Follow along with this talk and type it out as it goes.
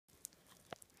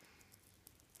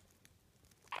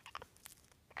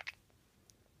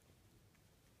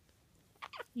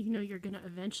You know you're going to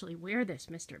eventually wear this,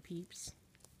 Mr. Peeps.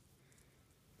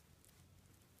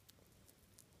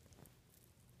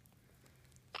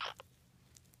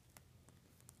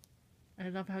 I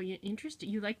love how you're interested.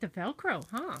 You like the Velcro,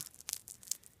 huh?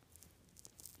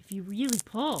 If you really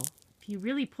pull,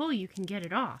 you can get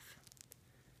it off.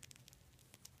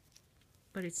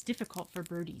 But it's difficult for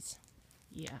birdies.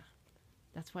 Yeah,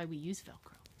 that's why we use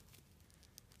Velcro.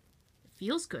 It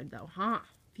feels good though, huh?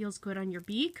 Feels good on your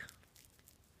beak.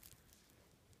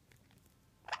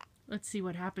 Let's see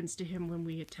what happens to him when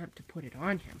we attempt to put it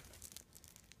on him.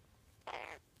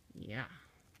 Yeah.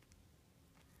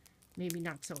 Maybe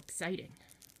not so exciting.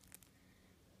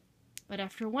 But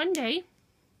after one day,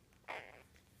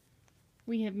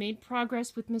 we have made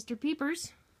progress with Mr.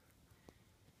 Peepers.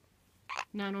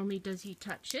 Not only does he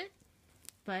touch it,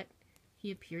 but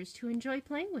he appears to enjoy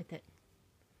playing with it.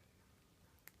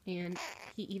 And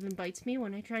he even bites me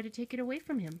when I try to take it away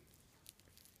from him.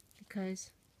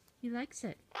 Because he likes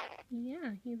it.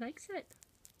 Yeah, he likes it.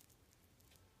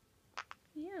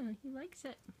 Yeah, he likes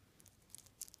it.